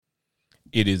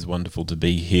It is wonderful to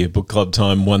be here, book club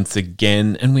time once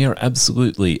again, and we are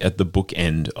absolutely at the book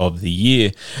end of the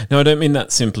year. Now, I don't mean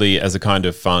that simply as a kind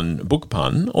of fun book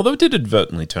pun, although it did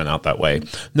advertently turn out that way.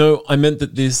 No, I meant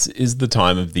that this is the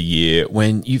time of the year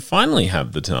when you finally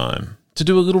have the time to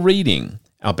do a little reading.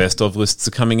 Our best of lists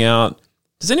are coming out.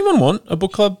 Does anyone want a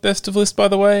book club best of list, by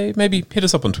the way? Maybe hit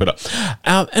us up on Twitter.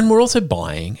 And we're also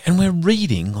buying and we're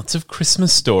reading lots of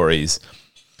Christmas stories.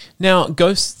 Now,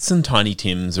 Ghosts and Tiny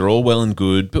Tims are all well and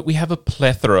good, but we have a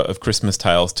plethora of Christmas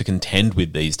tales to contend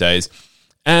with these days.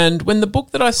 And when the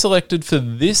book that I selected for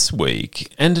this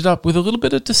week ended up with a little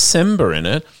bit of December in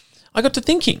it, I got to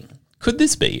thinking, could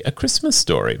this be a Christmas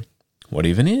story? What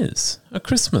even is a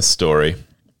Christmas story?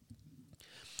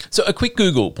 So a quick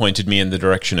Google pointed me in the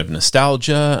direction of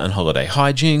nostalgia and holiday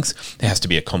hijinks. There has to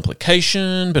be a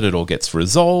complication, but it all gets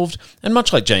resolved. And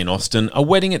much like Jane Austen, a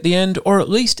wedding at the end, or at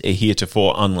least a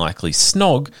heretofore unlikely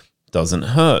snog, doesn't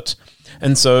hurt.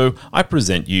 And so I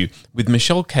present you with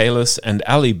Michelle Kalis and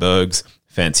Ali Berg's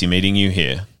Fancy Meeting You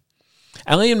Here.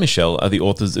 Ali and Michelle are the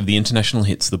authors of the international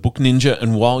hits The Book Ninja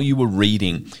and While You Were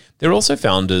Reading. They're also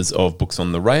founders of Books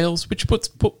on the Rails, which puts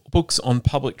books on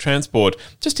public transport,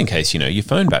 just in case, your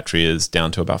phone battery is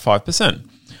down to about 5%.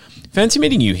 Fancy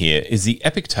Meeting You Here is the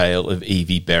epic tale of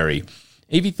Evie Berry.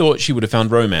 Evie thought she would have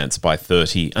found romance by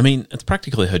 30. I mean, it's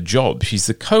practically her job. She's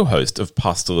the co-host of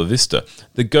Pasta La Vista,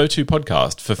 the go-to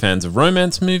podcast for fans of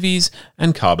romance movies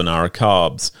and carbonara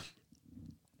carbs.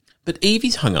 But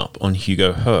Evie's hung up on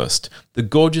Hugo Hurst, the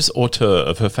gorgeous auteur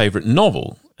of her favourite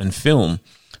novel and film.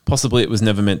 Possibly it was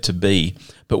never meant to be,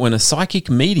 but when a psychic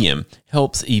medium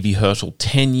helps Evie hurtle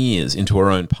 10 years into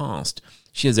her own past,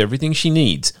 she has everything she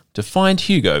needs to find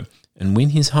Hugo and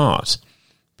win his heart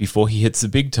before he hits the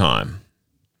big time.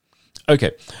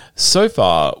 Okay, so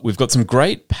far we've got some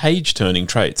great page-turning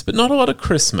traits, but not a lot of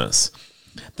Christmas.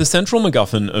 The central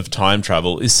MacGuffin of time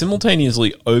travel is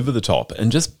simultaneously over the top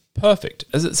and just perfect,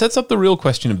 as it sets up the real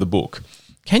question of the book.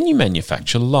 Can you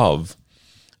manufacture love?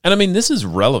 And I mean, this is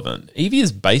relevant. Evie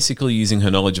is basically using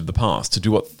her knowledge of the past to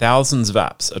do what thousands of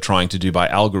apps are trying to do by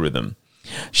algorithm.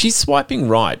 She's swiping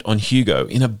right on Hugo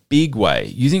in a big way,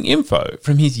 using info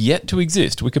from his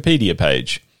yet-to-exist Wikipedia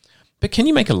page. But can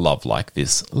you make a love like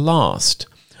this last?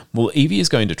 Well, Evie is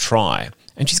going to try,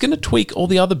 and she's going to tweak all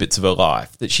the other bits of her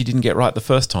life that she didn't get right the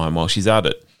first time while she's at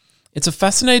it. It's a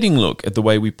fascinating look at the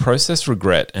way we process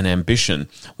regret and ambition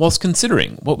whilst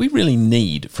considering what we really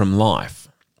need from life.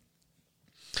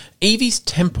 Evie's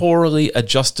temporally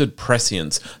adjusted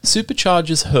prescience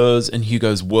supercharges hers and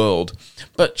Hugo's world,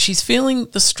 but she's feeling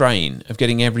the strain of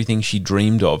getting everything she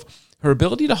dreamed of. Her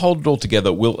ability to hold it all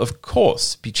together will, of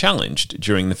course, be challenged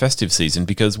during the festive season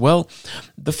because, well,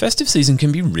 the festive season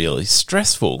can be really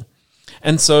stressful.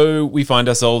 And so we find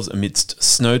ourselves amidst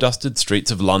snow-dusted streets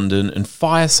of London and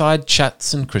fireside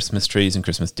chats and Christmas trees and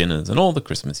Christmas dinners and all the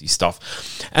Christmassy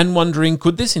stuff, and wondering,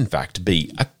 could this in fact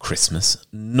be a Christmas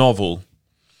novel?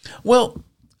 Well,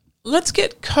 let's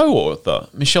get co-author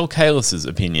Michelle Kalis's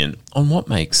opinion on what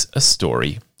makes a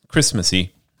story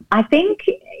Christmassy. I think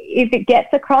if it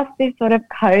gets across this sort of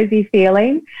cozy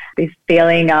feeling, this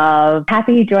feeling of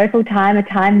happy, joyful time, a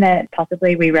time that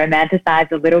possibly we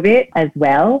romanticize a little bit as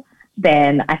well,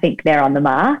 then I think they're on the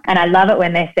mark. And I love it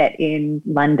when they're set in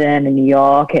London and New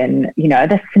York and,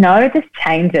 the snow just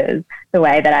changes the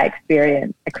way that I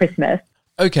experience a Christmas.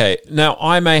 Okay, now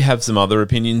I may have some other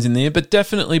opinions in there, but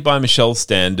definitely by Michelle's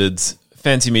standards,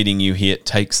 Fancy Meeting You Here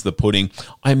takes the pudding.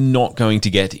 I'm not going to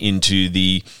get into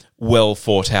the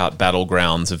well-thought-out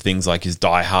battlegrounds of things like, is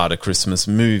Die Hard a Christmas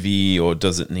movie, or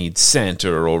does it need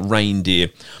Santa or reindeer?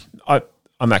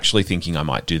 I'm actually thinking I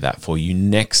might do that for you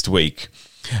next week.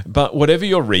 But whatever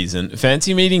your reason,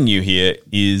 Fancy Meeting You Here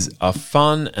is a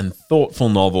fun and thoughtful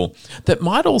novel that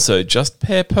might also just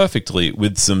pair perfectly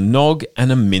with some nog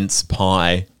and a mince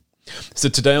pie. So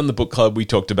today on the Book Club, we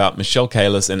talked about Michelle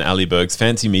Kalis and Ali Berg's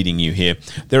Fancy Meeting You Here.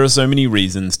 There are so many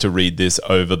reasons to read this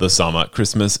over the summer,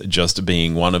 Christmas just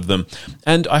being one of them.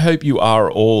 And I hope you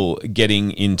are all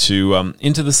getting into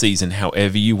the season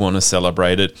however you want to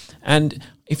celebrate it. And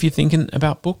if you're thinking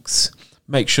about books,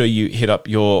 make sure you hit up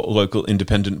your local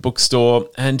independent bookstore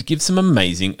and give some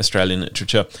amazing Australian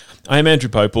literature. I am Andrew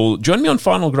Popel. Join me on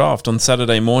Final Draft on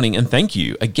Saturday morning, and thank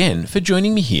you again for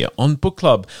joining me here on Book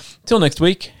Club. Till next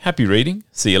week, happy reading.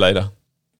 See you later.